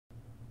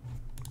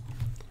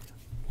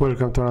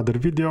Welcome to another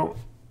video.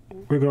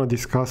 We're going to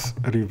discuss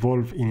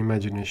revolve in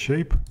imagine a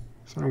shape.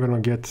 So I'm going to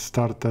get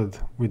started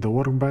with the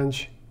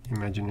workbench,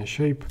 imagine a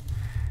shape,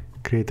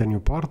 create a new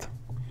part.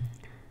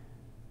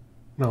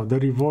 Now the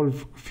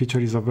revolve feature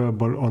is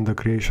available on the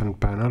creation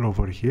panel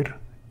over here.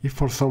 If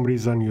for some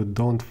reason you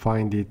don't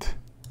find it,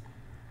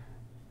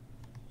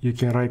 you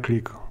can right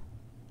click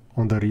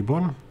on the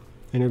ribbon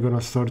and you're going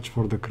to search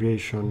for the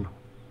creation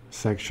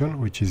section,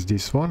 which is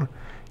this one.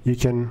 You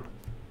can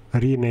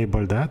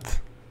re-enable that.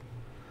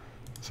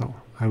 So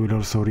I will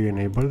also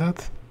re-enable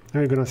that,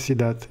 and we're gonna see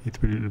that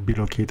it will be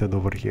located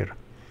over here.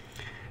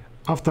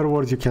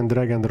 Afterwards, you can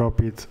drag and drop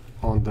it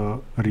on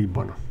the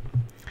ribbon.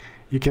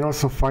 You can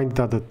also find it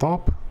at the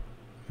top.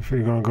 If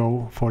you're gonna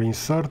go for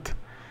insert,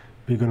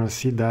 we're gonna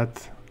see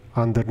that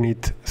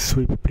underneath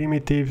sweep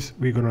primitives,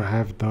 we're gonna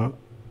have the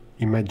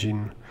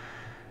imagine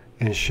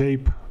and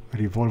shape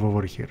revolve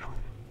over here.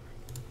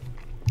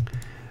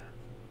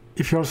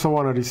 If you also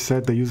want to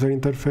reset the user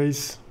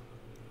interface,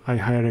 I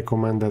highly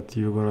recommend that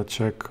you're gonna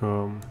check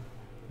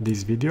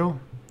this video.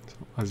 So,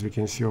 as we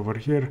can see over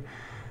here,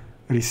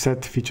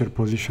 reset feature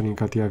position in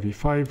CATIA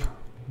V5.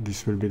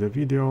 This will be the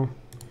video.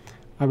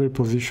 I will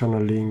position a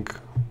link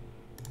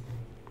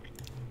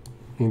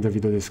in the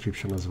video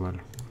description as well.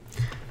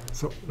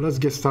 So let's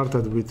get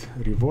started with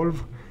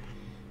revolve.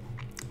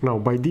 Now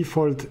by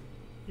default,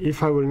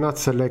 if I will not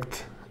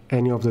select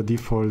any of the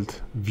default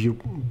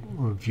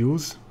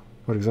views,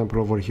 for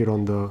example over here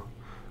on the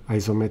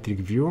isometric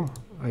view,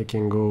 I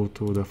can go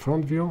to the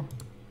front view,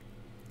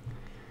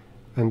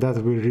 and that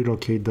will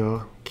relocate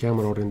the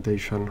camera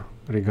orientation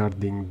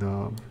regarding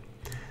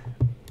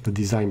the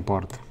design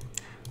part.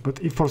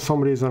 But if for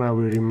some reason I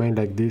will remain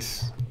like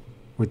this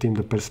within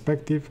the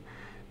perspective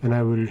and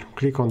I will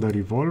click on the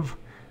revolve,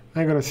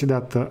 I'm gonna see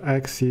that the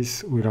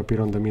axis will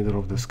appear on the middle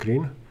of the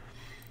screen.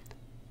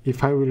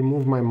 If I will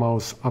move my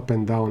mouse up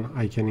and down,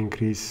 I can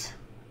increase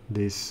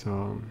this,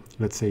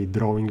 let's say,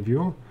 drawing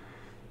view.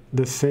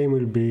 The same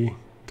will be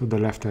to the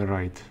left and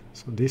right.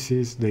 So this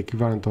is the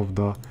equivalent of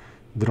the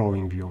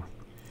drawing view.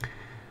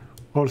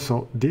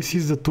 Also, this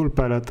is the tool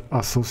palette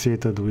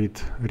associated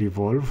with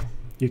revolve.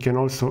 You can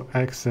also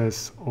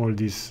access all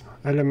these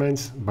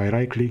elements by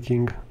right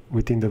clicking.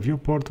 Within the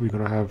viewport, we're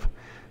gonna have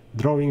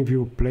drawing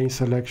view, plane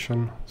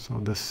selection, so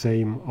the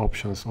same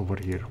options over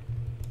here.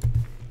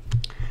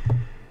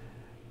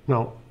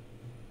 Now,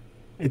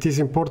 it is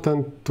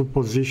important to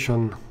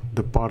position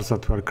the parts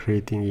that we are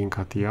creating in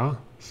CATIA.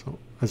 So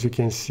as you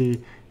can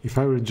see, if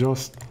I will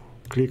just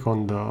click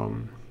on the,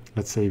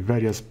 let's say,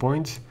 various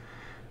points,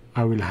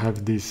 I will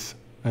have this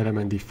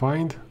element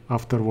defined.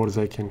 Afterwards,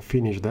 I can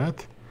finish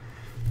that.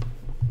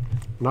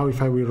 Now,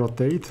 if I will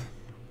rotate,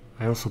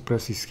 I also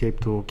press escape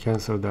to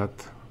cancel that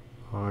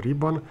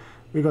ribbon.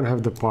 We're gonna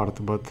have the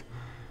part, but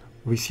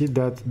we see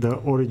that the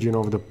origin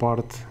of the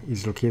part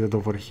is located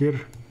over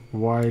here,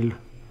 while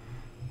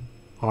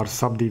our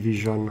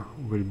subdivision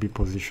will be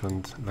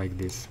positioned like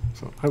this.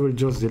 So I will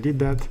just delete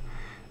that,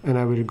 and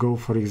I will go,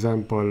 for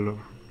example,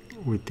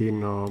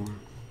 within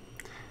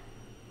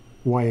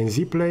Y and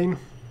Z plane.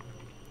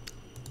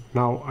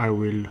 Now I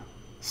will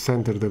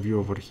center the view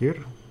over here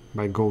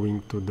by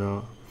going to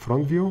the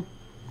front view,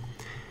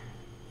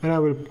 and I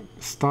will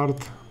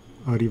start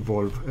a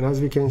revolve. And as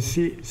we can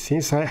see,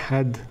 since I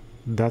had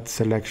that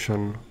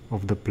selection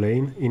of the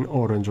plane in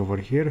orange over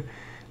here,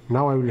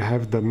 now I will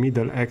have the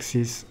middle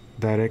axis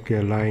directly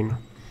aligned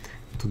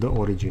to the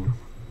origin.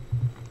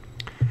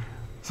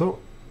 So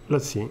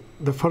let's see,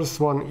 the first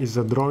one is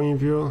the drawing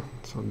view,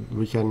 so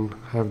we can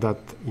have that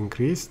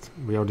increased.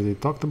 We already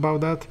talked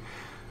about that.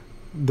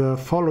 The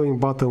following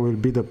button will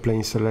be the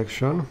plane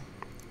selection.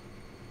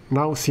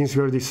 Now, since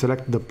we already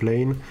selected the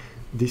plane,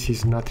 this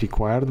is not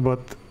required, but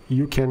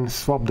you can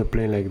swap the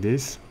plane like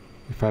this.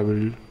 If I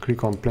will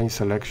click on plane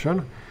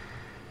selection,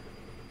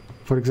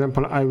 for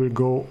example, I will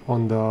go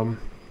on the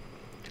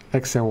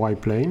X and Y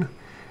plane,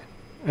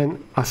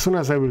 and as soon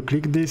as I will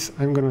click this,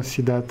 I'm gonna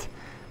see that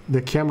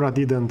the camera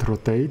didn't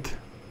rotate,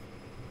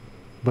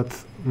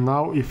 but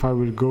now if I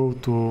will go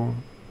to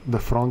the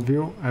front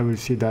view, I will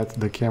see that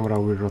the camera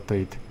will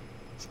rotate.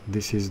 So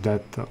this is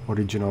that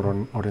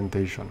original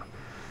orientation.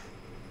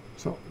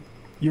 So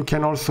you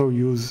can also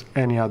use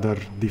any other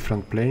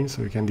different planes,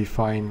 so you can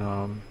define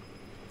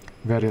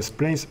various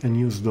planes and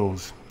use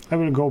those. I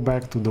will go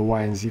back to the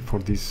Y and Z for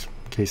this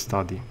case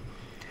study.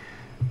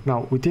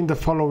 Now, within the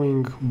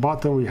following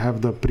button, we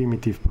have the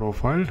primitive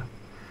profile.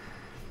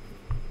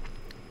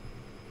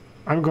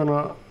 I'm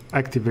gonna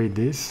activate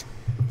this,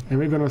 and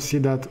we're gonna see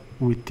that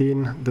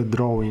within the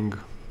drawing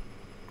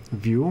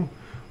view,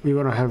 we're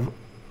gonna have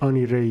an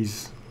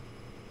erase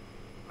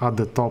at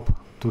the top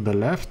to the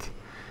left.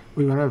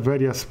 We're gonna have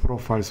various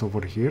profiles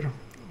over here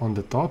on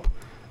the top.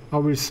 I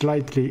will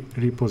slightly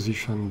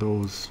reposition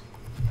those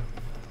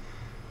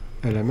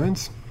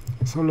elements.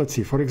 So let's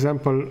see, for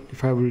example,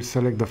 if I will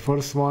select the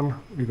first one,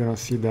 we're gonna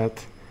see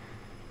that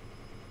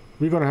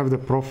we're gonna have the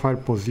profile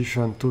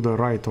position to the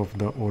right of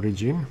the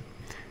origin,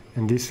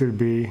 and this will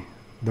be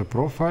the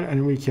profile,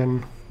 and we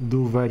can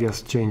do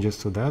various changes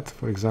to that.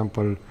 For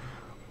example,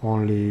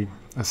 only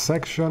a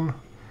section,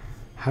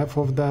 half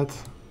of that,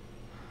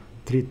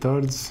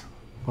 3/3,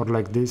 or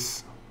like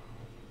this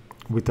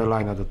with a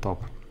line at the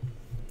top.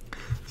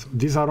 So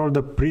these are all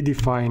the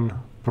predefined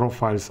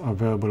profiles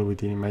available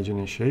within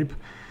Imagine & Shape.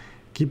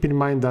 Keep in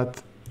mind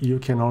that you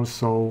can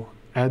also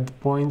add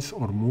points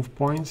or move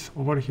points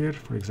over here.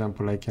 For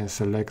example, I can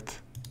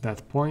select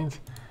that point,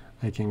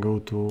 I can go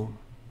to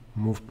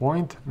move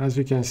point, and as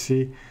you can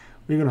see,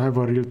 we're going to have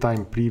a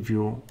real-time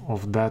preview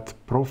of that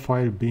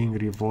profile being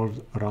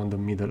revolved around the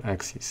middle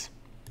axis.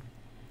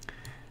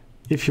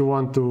 If you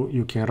want to,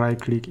 you can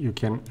right-click, you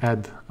can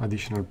add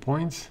additional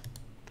points,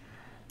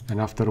 and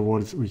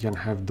afterwards we can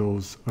have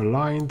those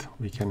aligned.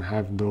 We can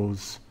have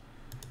those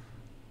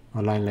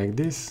aligned like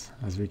this.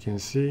 As we can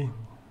see,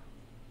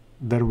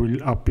 there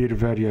will appear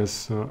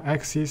various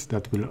axes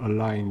that will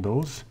align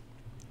those.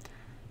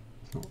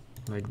 So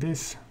like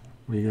this,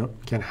 we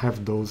can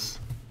have those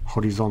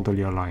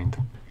horizontally aligned.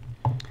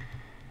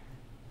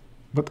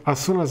 But as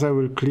soon as I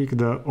will click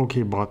the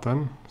OK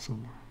button, so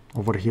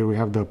over here we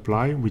have the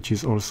apply, which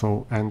is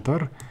also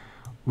enter,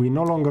 we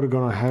no longer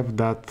gonna have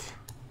that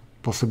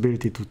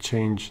possibility to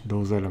change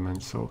those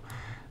elements. So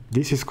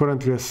this is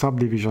currently a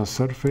subdivision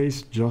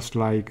surface, just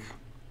like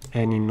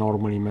any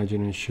normal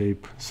Imagine &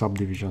 Shape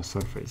subdivision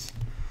surface.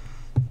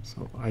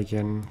 So I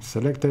can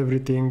select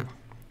everything,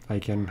 I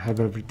can have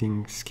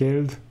everything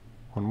scaled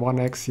on one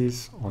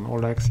axis, on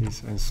all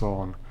axes, and so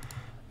on.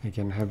 I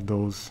can have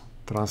those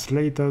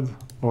translated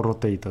or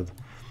rotated.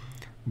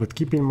 But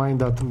keep in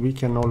mind that we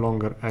can no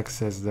longer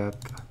access that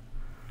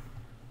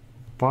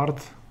part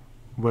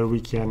where we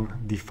can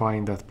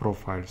define that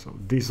profile. So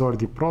this is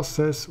already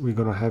processed, we're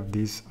gonna have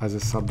this as a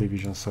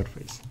subdivision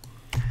surface.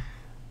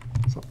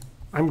 So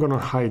I'm gonna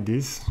hide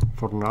this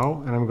for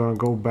now, and I'm gonna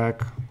go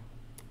back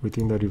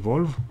within the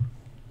revolve.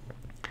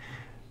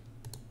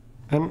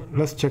 And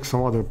let's check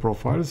some other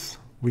profiles.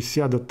 We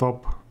see at the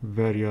top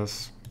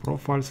various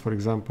profiles. For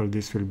example,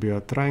 this will be a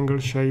triangle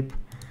shape.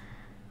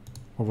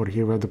 Over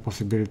here we have the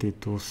possibility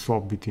to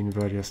swap between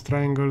various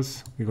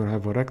triangles. We're gonna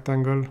have a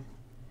rectangle.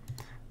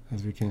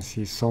 As we can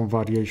see, some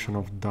variation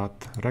of that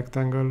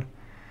rectangle.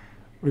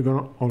 We're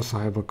gonna also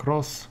have a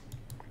cross,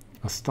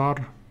 a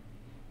star,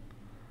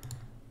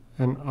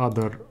 and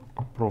other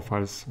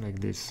profiles like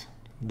this.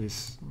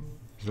 This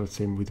is, let's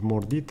say, with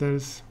more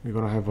details. We're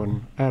gonna have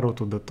an arrow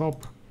to the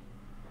top.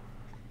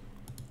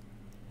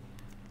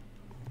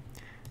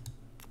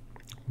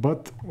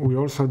 But we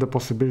also have the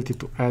possibility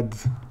to add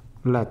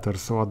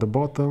letters. So at the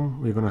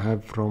bottom, we're gonna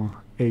have from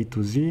A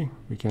to Z.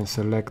 We can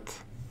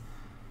select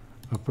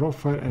a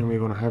profile, and we're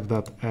gonna have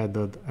that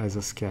added as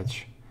a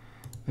sketch.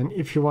 And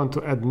if you want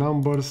to add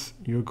numbers,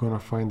 you're gonna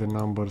find the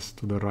numbers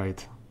to the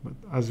right. But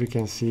as we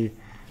can see,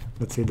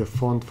 let's say the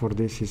font for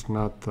this is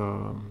not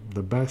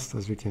the best.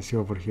 As we can see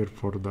over here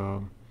for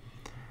the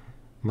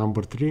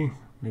number 3,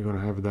 we're gonna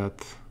have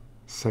that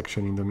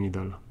section in the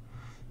middle.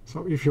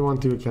 So if you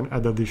want to, you can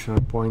add additional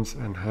points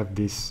and have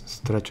this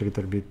stretch a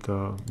little bit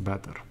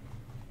better.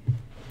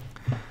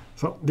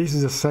 So this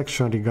is a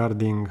section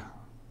regarding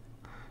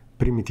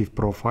primitive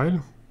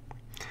profile.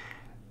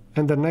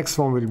 And the next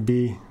one will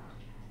be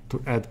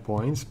to add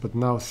points. But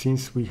now,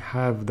 since we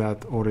have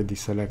that already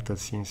selected,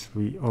 since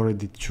we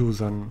already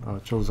chosen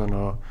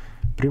a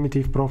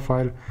primitive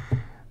profile,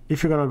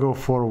 if you're gonna go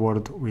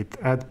forward with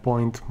add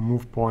point,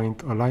 move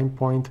point, align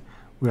point,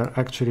 we are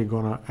actually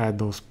gonna add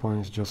those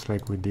points just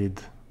like we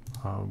did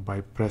by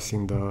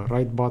pressing the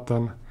right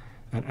button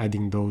and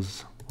adding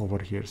those over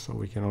here. So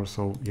we can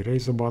also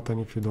erase a button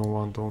if you don't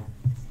want to.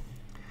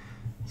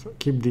 So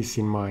keep this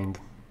in mind.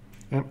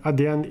 And at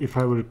the end, if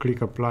I will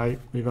click apply,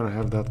 we're gonna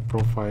have that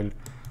profile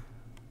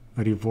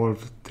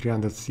revolve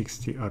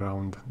 360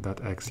 around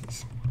that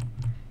axis.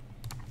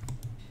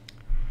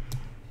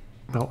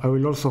 Now I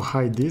will also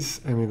hide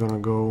this, and we're gonna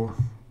go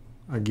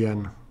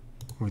again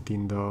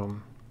within the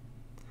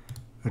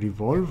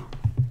revolve.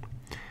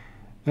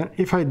 And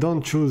if I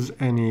don't choose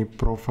any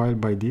profile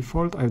by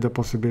default, I have the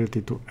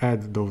possibility to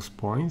add those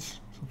points.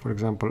 So for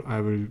example,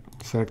 I will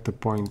select a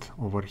point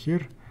over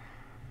here.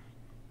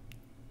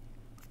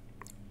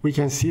 We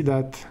can see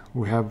that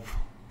we have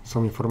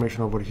some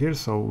information over here,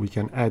 so we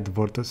can add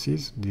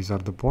vertices. These are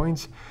the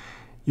points.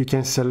 You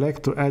can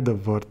select to add a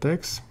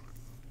vertex,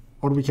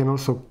 or we can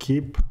also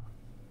keep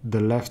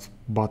the left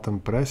button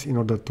press in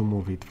order to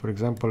move it. For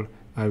example,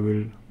 I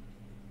will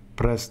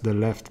press the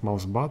left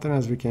mouse button.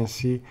 As we can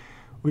see,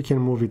 we can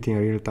move it in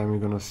real time. We're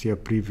going to see a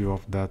preview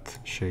of that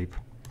shape.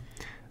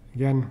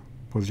 Again,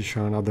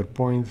 position another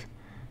point,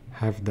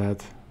 have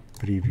that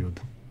previewed.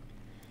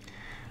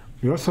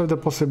 We also have the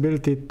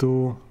possibility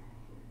to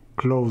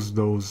close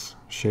those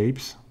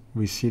shapes.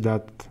 We see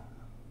that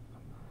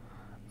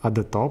at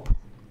the top.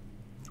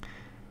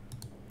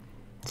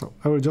 So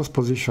I will just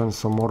position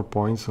some more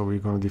points. So we're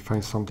going to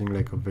define something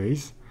like a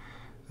vase.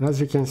 And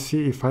as you can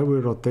see, if I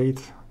will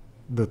rotate,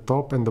 the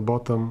top and the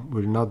bottom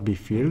will not be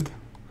filled.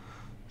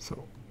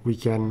 So we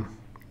can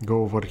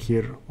go over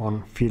here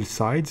on fill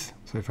sides.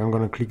 So if I'm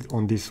going to click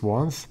on this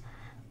once,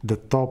 the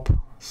top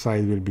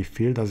side will be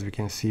filled. As we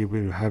can see,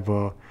 we'll have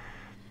a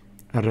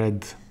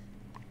red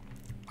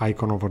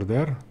icon over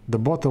there. The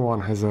bottom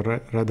one has a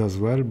red as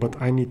well,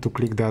 but I need to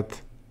click that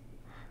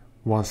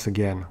once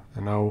again.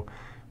 And now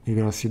you're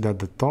gonna see that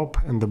the top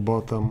and the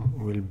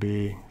bottom will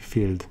be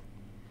filled.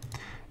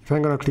 If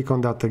I'm gonna click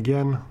on that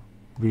again,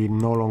 we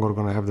no longer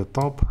gonna have the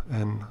top,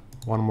 and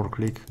one more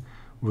click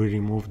will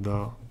remove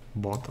the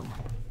bottom.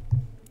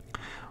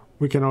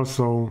 We can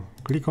also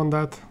click on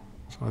that.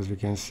 So as we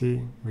can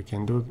see, we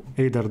can do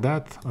either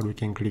that or we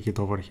can click it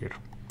over here.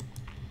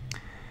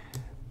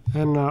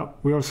 And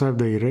we also have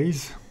the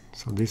erase.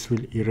 So this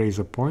will erase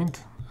a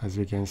point, as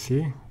we can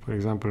see. For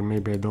example,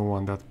 maybe I don't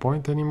want that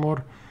point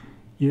anymore.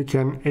 You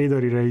can either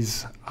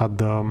erase at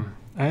the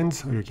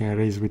ends or you can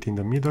erase within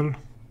the middle,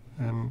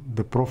 and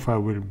the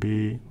profile will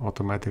be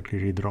automatically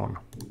redrawn.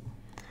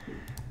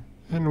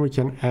 And we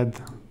can add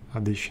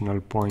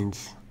additional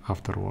points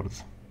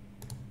afterwards.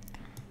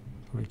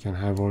 So we can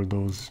have all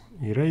those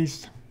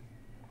erased,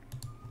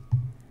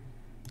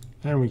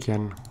 and we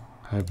can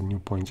have new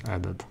points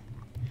added.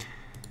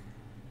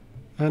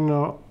 And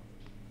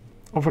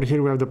over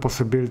here we have the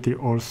possibility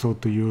also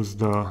to use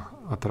the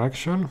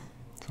attraction.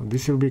 So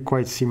this will be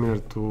quite similar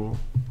to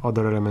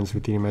other elements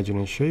within Imagine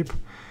and Shape.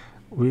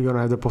 We're gonna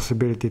have the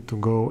possibility to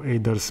go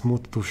either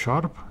smooth to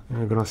sharp, and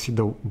we're gonna see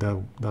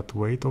that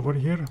weight over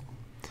here.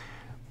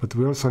 But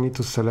we also need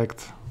to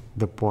select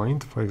the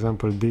point. For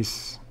example,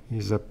 this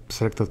is a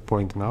selected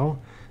point now.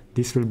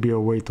 This will be a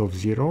weight of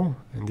 0,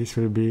 and this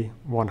will be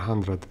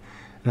 100.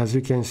 And as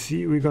you can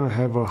see, we're gonna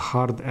have a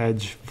hard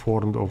edge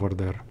formed over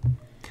there.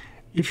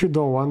 If you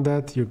don't want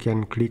that, you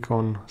can click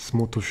on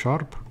smooth to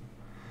sharp.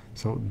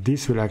 So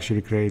this will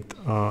actually create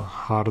a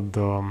hard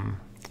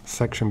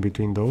section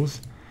between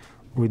those.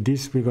 With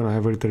this, we're gonna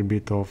have a little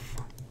bit of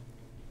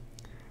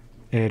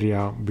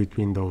area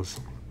between those.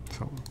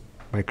 So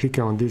by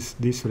clicking on this,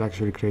 this will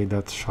actually create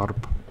that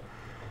sharp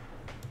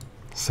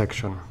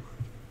section.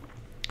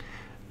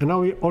 And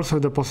now we also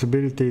have the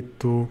possibility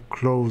to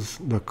close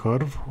the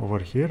curve over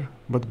here.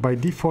 But by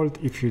default,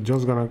 if you're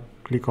just gonna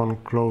click on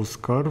close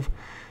curve,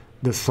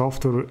 the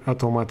software will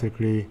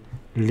automatically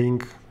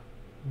link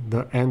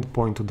the end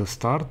point to the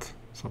start.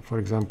 So for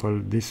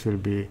example, this will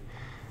be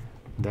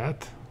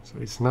that. So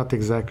it's not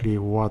exactly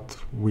what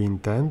we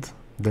intend.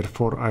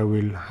 Therefore, I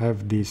will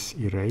have this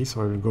erase.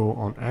 So I will go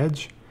on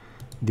edge,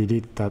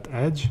 delete that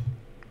edge.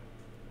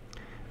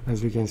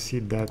 As we can see,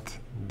 that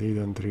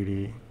didn't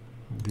really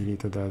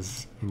delete it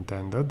as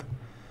intended.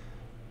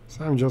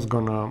 So I'm just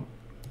gonna,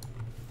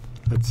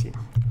 let's see,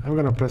 I'm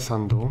gonna press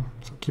undo.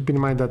 So keep in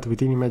mind that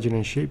within Imagine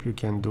and Shape you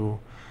can do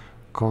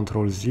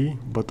Ctrl-Z,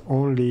 but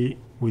only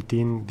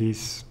within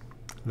this,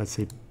 let's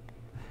say,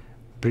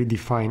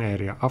 predefined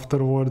area.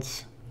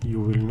 Afterwards, you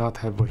will not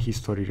have a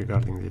history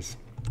regarding this.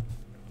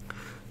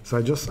 So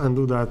I just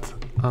undo that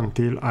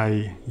until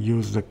I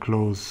use the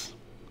close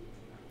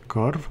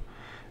curve,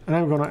 and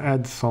I'm gonna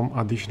add some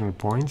additional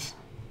points.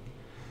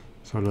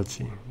 So let's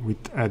see, with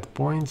add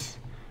points,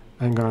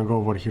 I'm gonna go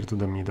over here to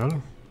the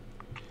middle,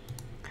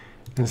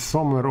 and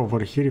somewhere over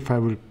here, if I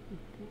will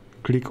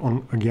click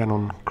on again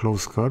on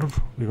close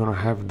curve, we're gonna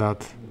have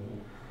that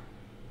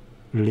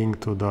link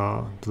to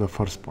the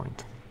first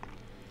point.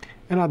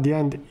 And at the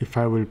end, if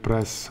I will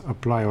press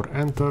apply or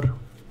enter,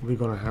 we're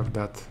gonna have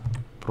that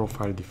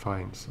profile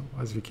defined. So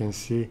as we can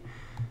see,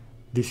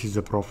 this is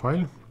the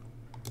profile.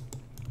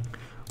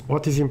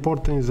 What is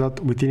important is that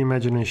within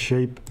Imagine and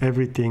Shape,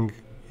 everything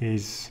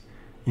is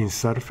in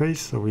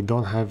surface, so we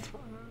don't have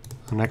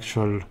an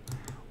actual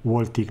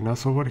wall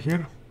thickness over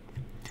here.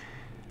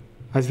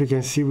 As we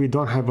can see, we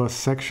don't have a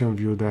section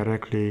view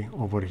directly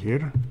over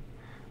here,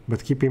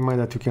 but keep in mind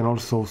that you can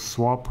also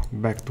swap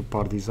back to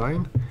part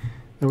design.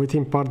 And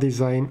within part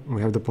design,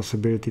 we have the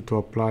possibility to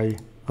apply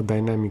a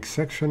dynamic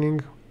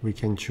sectioning. We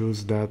can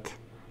choose that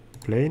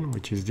plane,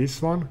 which is this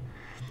one,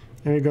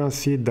 and we're gonna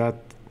see that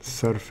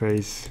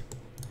surface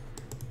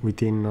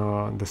within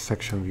the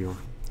section view.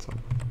 So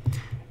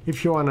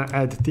if you wanna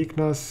add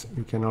thickness,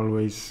 you can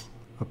always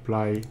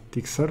apply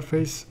thick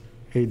surface,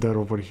 either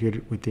over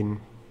here within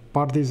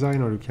part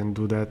design, or you can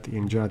do that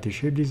in generative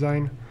shape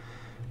design.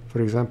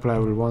 For example, I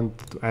will want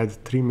to add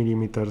 3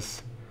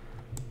 millimeters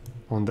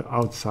on the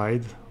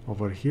outside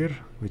over here,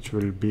 which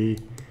will be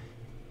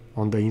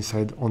on the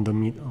inside on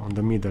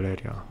the middle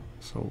area.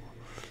 So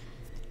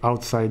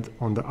outside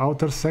on the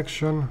outer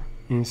section,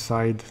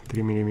 inside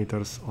 3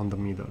 millimeters on the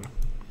middle.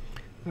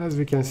 As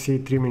we can see,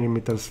 3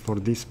 millimeters for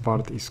this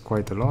part is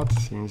quite a lot,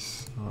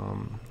 since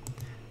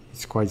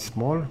it's quite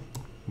small.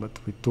 But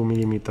with 2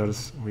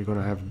 millimeters, we're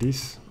gonna have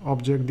this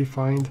object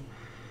defined.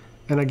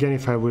 And again,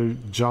 if I will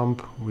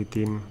jump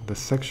within the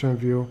section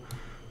view,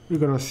 we're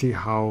gonna see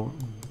how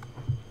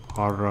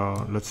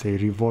our, let's say,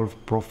 revolve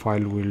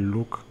profile will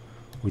look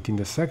within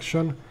the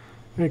section.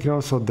 And we can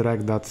also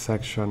drag that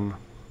section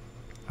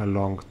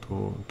along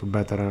to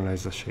better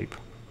analyze the shape.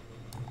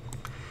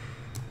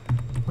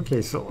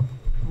 Okay, so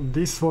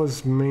this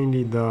was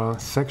mainly the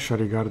section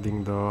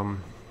regarding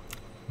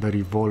the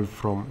revolve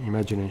from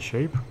Imagine and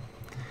Shape.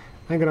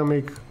 I'm gonna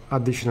make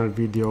additional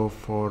video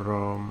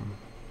for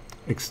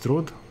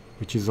extrude,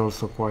 which is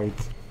also quite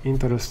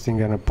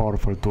interesting and a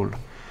powerful tool.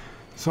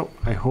 So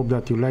I hope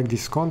that you like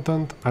this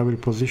content. I will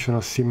position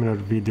a similar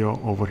video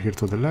over here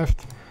to the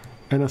left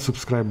and a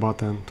subscribe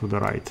button to the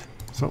right.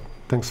 So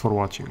thanks for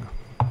watching.